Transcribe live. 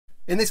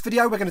In this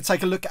video, we're going to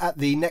take a look at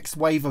the next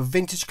wave of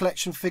vintage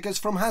collection figures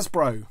from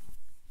Hasbro.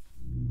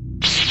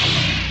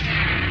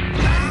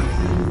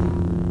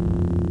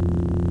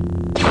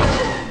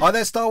 Hi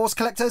there Star Wars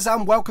collectors,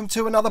 and welcome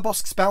to another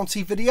Bossk's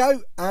Bounty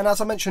video. And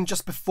as I mentioned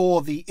just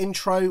before the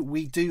intro,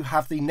 we do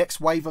have the next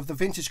wave of the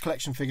vintage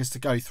collection figures to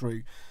go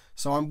through.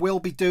 So I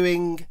will be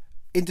doing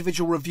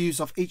individual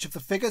reviews of each of the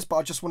figures, but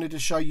I just wanted to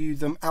show you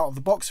them out of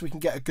the box so we can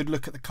get a good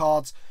look at the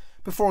cards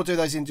before I do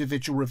those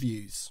individual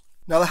reviews.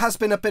 Now, there has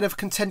been a bit of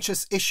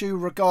contentious issue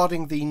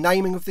regarding the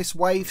naming of this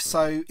wave.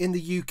 So in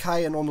the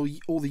UK and on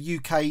all the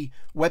UK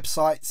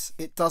websites,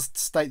 it does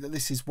state that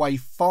this is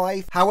wave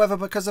 5. However,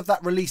 because of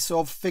that release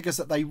of figures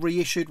that they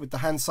reissued with the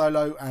Han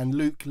Solo and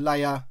Luke,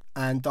 Leia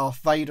and Darth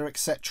Vader,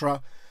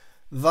 etc.,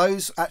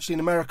 those actually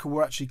in America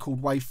were actually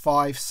called wave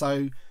 5.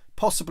 So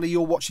possibly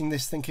you're watching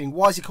this thinking,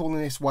 why is he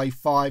calling this wave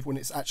 5 when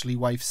it's actually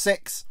wave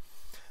 6?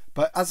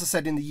 But as I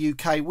said, in the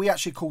UK, we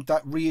actually called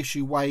that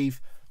reissue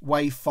wave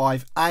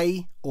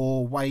 5A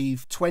or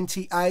wave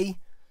 20A.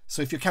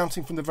 So if you're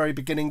counting from the very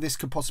beginning, this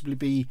could possibly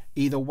be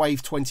either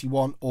wave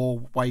 21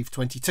 or wave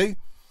 22.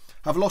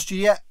 Have I lost you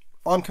yet?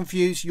 I'm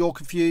confused, you're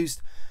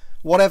confused.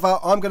 Whatever,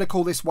 I'm going to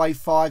call this wave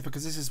 5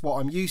 because this is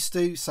what I'm used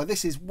to. So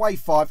this is wave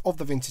 5 of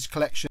the vintage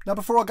collection. Now,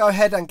 before I go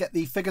ahead and get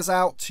the figures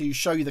out to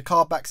show you the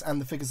card backs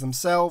and the figures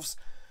themselves,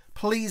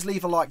 please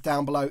leave a like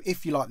down below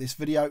if you like this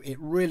video. It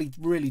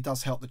really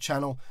does help the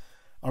channel.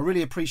 I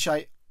really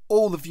appreciate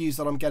all the views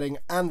that I'm getting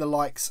and the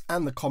likes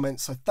and the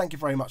comments, so thank you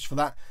very much for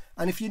that.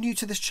 And if you're new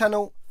to this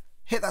channel,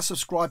 hit that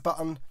subscribe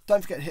button.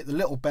 Don't forget to hit the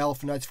little bell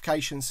for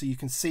notifications so you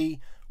can see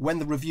when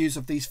the reviews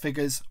of these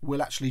figures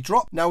will actually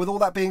drop. Now, with all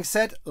that being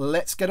said,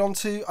 let's get on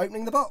to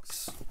opening the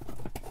box.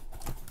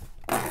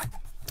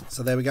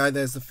 So there we go,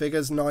 there's the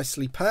figures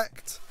nicely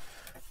packed,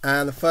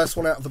 and the first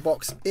one out of the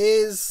box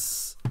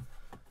is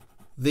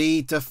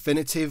the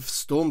definitive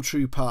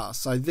Stormtrooper.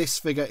 So this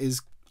figure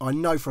is, I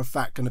know for a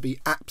fact, going to be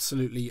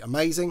absolutely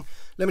amazing.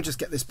 Let me just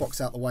get this box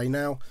out the way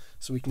now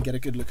so we can get a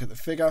good look at the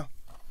figure.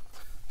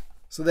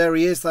 So there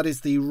he is. That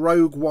is the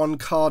Rogue One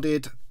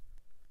carded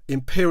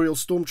Imperial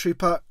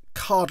Stormtrooper.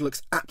 Card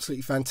looks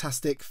absolutely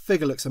fantastic.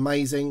 Figure looks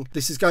amazing.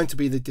 This is going to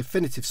be the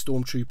definitive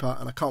Stormtrooper,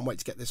 and I can't wait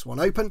to get this one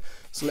open.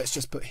 So let's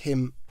just put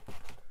him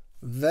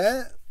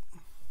there.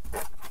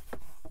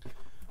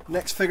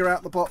 Next figure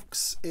out the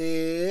box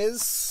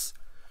is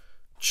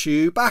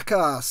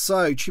Chewbacca.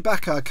 So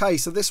Chewbacca, okay,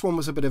 so this one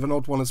was a bit of an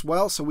odd one as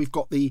well. So we've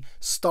got the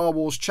Star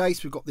Wars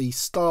chase, we've got the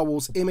Star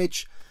Wars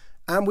image,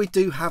 and we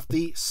do have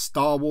the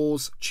Star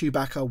Wars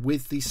Chewbacca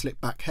with the slick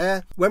back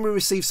hair. When we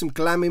received some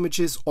glam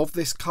images of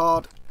this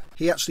card,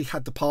 he actually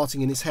had the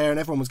parting in his hair, and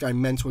everyone was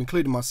going mental,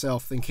 including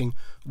myself, thinking,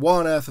 why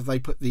on earth have they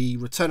put the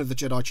Return of the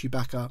Jedi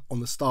Chewbacca on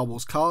the Star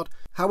Wars card?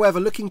 However,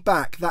 looking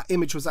back, that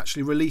image was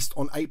actually released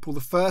on April the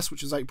 1st,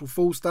 which was April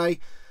Fool's Day.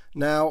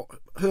 Now,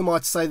 who am I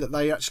to say that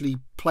they actually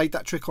played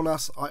that trick on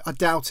us? I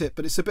doubt it,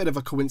 but it's a bit of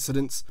a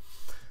coincidence.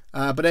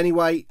 But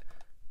anyway,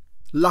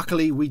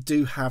 luckily we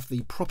do have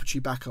the proper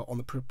Chewbacca on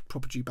the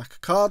proper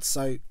Chewbacca card.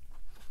 So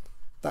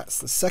that's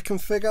the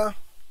second figure.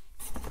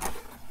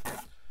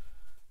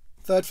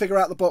 Third figure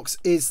out the box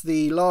is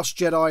the Last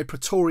Jedi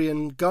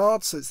Praetorian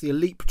Guard. So it's the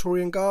Elite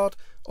Praetorian Guard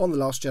on the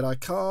Last Jedi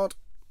card.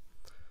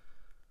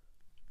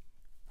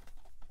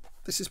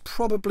 This is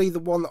probably the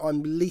one that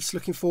I'm least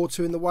looking forward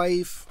to in the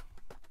wave.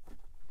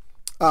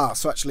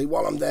 So actually,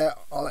 while I'm there,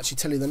 I'll actually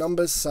tell you the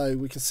numbers. So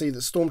we can see that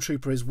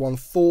Stormtrooper is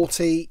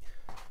 140,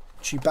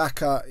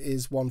 Chewbacca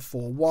is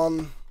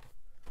 141,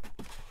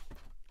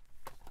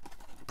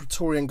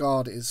 Praetorian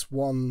Guard is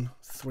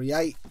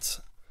 138. So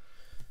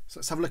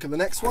let's have a look at the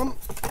next one.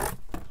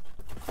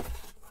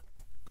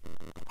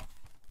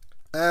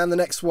 And the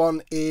next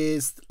one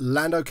is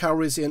Lando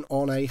Calrissian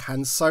on a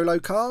Han Solo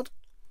card.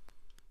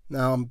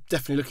 Now, I'm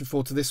definitely looking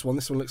forward to this one.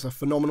 This one looks a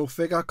phenomenal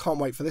figure. Can't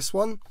wait for this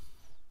one.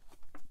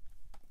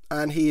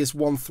 And he is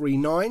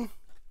 139.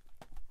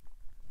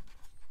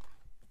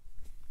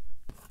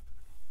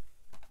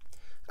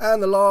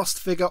 And the last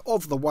figure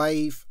of the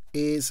wave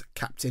is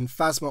Captain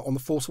Phasma on the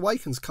Force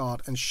Awakens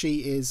card, and she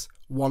is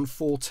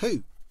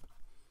 142.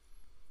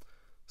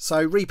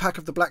 So repack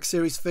of the Black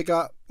Series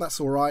figure,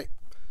 that's all right.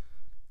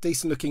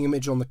 Decent looking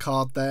image on the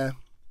card there.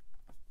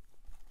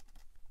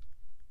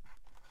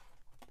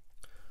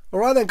 All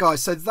right then,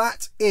 guys, so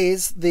that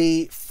is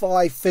the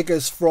 5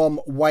 figures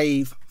from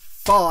wave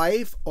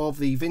 5 of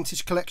the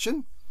vintage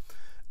collection.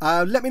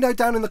 Let me know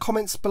down in the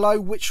comments below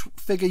which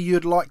figure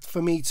you'd like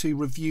for me to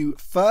review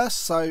first.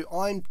 So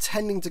I'm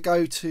tending to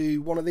go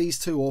to one of these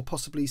two, or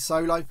possibly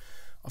Solo.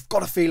 I've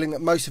got a feeling that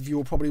most of you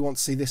will probably want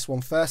to see this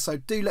one first, so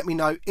do let me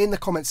know in the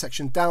comment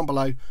section down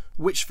below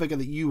which figure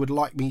that you would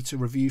like me to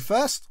review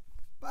first.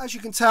 But as you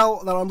can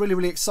tell, that I'm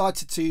really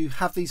excited to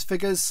have these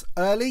figures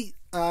early.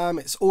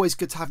 It's always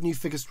good to have new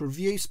figures to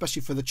review,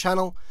 especially for the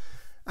channel.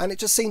 And it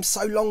just seems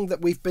so long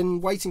that we've been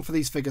waiting for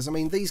these figures. I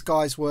mean, these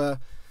guys were,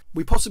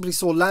 we possibly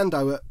saw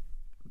Lando at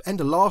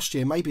end of last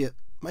year, maybe at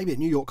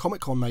New York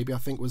Comic Con, maybe I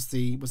think was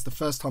the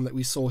first time that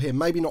we saw him.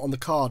 Maybe not on the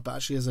card, but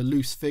actually as a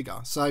loose figure.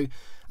 So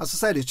as I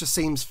said, it just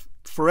seems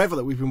forever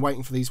that we've been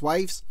waiting for these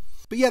waves.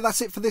 But yeah,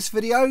 that's it for this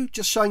video,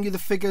 just showing you the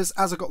figures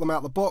as I got them out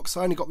of the box.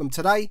 I only got them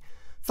today.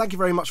 Thank you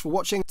very much for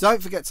watching.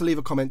 Don't forget to leave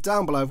a comment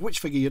down below of which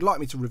figure you'd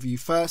like me to review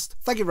first.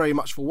 Thank you very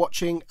much for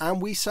watching,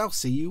 and we shall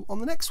see you on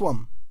the next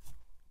one.